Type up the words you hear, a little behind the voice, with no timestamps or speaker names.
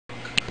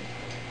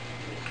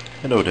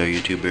Hello there,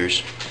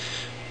 YouTubers.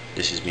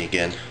 This is me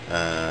again.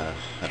 I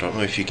don't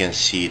know if you can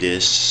see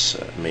this.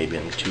 Maybe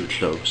I'm too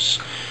close.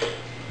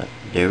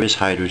 There is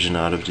hydrogen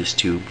out of this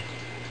tube.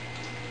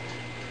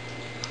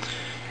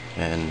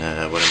 And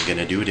what I'm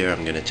gonna do there,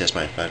 I'm gonna test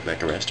my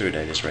flashback arrestor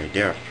that is right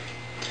there.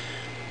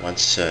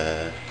 Once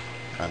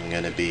I'm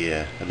gonna be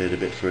a little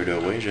bit further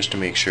away just to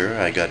make sure.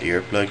 I got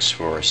earplugs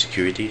for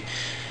security,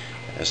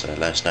 as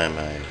last time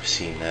I've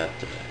seen that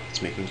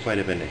it's making quite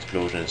a bit of an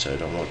explosion, so I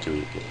don't want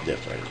to get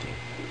deaf or anything.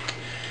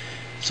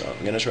 So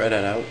I'm gonna try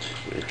that out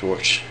with a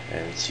torch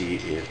and see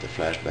if the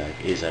flashback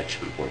is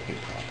actually working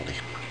properly.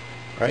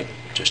 Alright,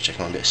 just check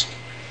on this.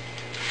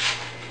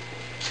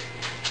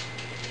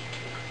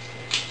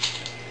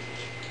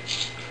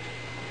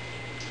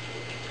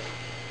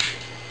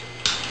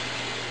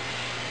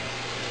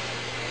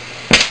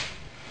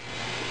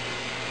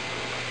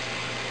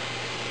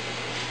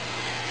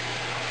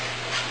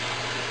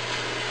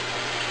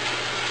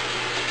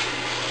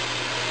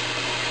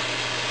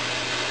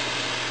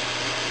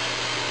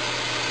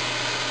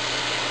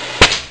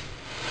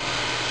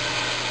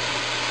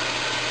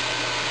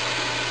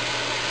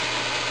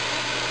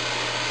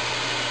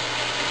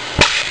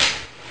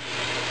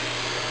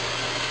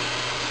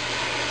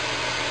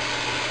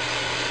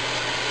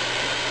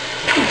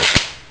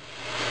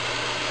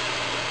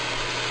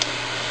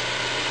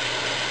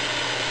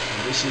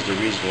 This is the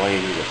reason why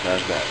you need a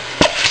flashback.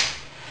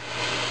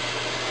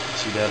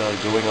 See that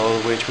going all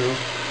the way through?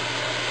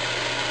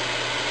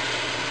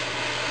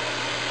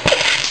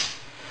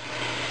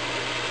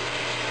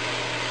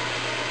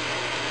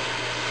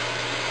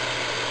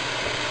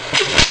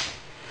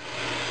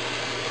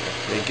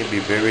 It can be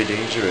very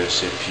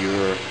dangerous if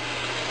your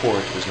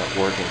port is not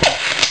working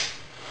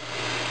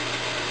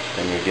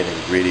and you're getting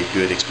really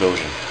good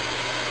explosion.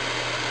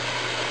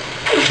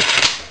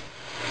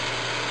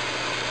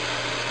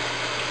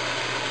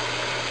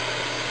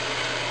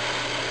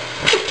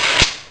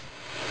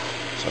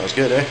 Sounds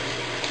good, eh?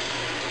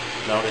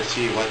 Now let's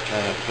see what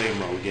kind of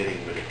flame are we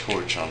getting with a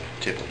torch on the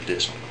tip of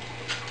this one.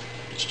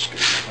 Let's just go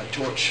get my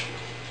torch.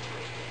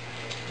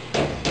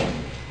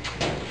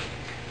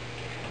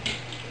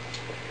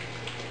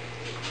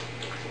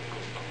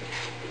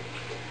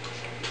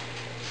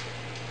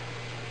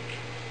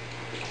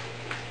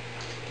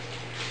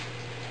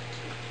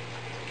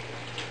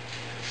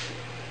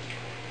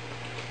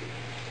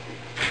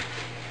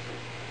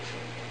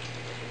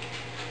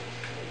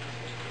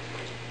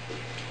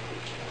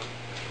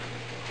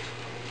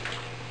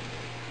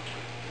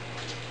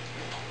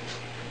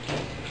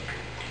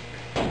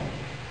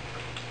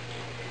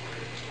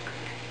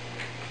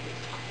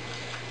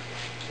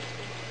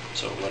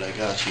 So what I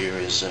got here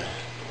is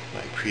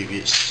my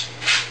previous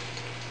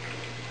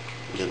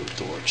little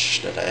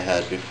torch that I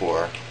had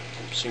before.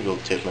 Single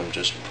tip I'm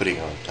just putting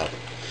on top.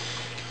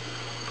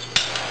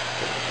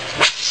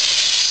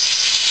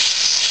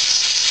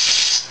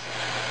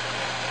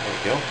 There we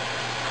go.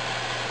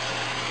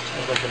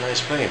 Sounds like a nice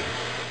flame.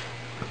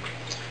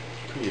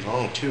 Pretty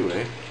long too,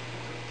 eh?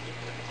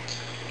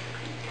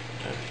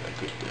 If I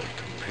could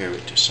compare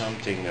it to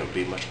something that would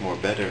be much more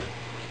better.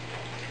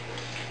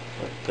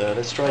 But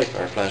let's try if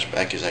our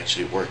flashback is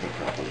actually working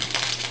properly. It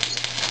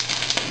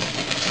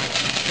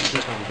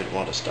doesn't even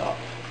want to stop.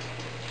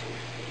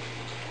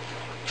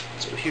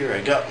 So here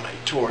I got my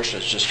torch.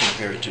 Let's just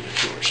compare it to the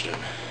torch then.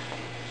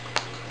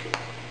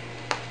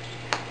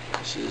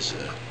 This is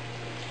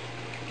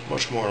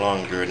much more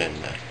longer than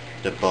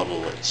the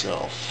bottle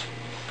itself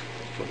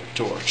for the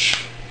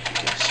torch. You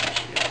can see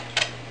here.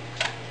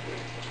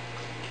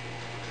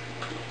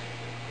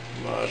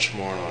 Much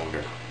more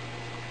longer.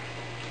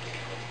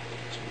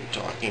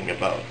 Talking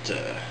about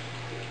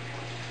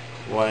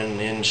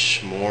 1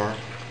 inch more,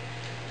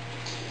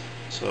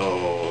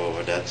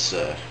 so that's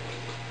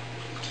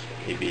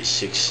maybe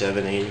 6,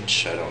 7, 8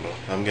 inch. I don't know.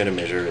 I'm gonna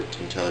measure it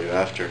and tell you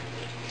after.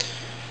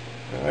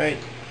 Alright,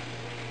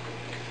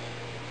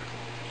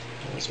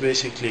 that's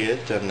basically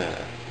it. And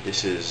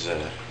this is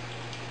the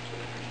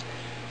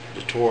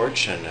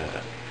torch, and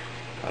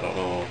I don't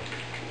know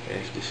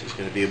if this is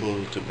gonna be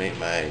able to make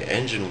my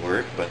engine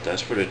work, but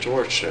that's for the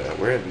torch.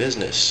 We're in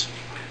business.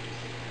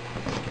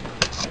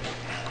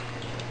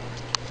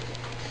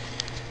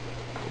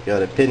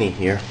 Got a penny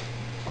here.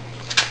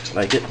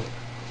 Like it?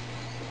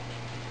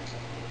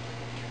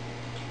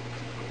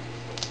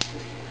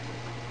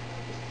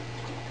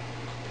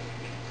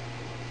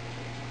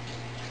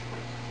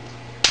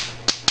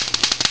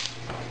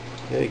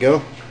 There you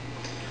go.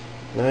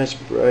 Nice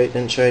bright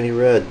and shiny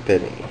red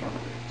penny.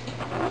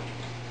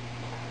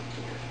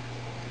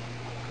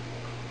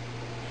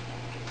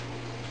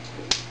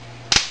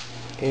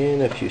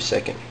 In a few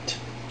seconds.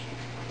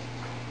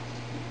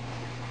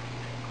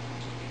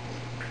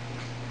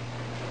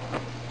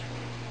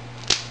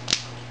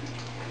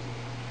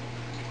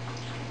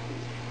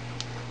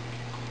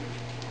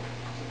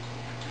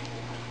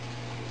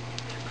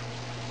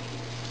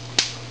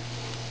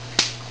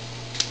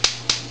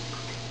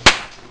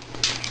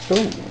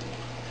 Oh.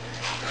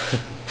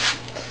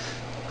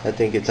 I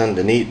think it's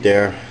underneath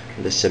there,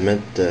 the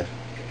cement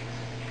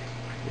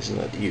is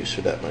not used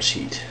for that much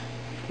heat.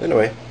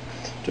 Anyway,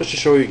 just to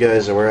show you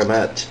guys where I'm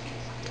at.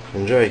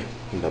 Enjoy.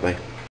 Bye bye.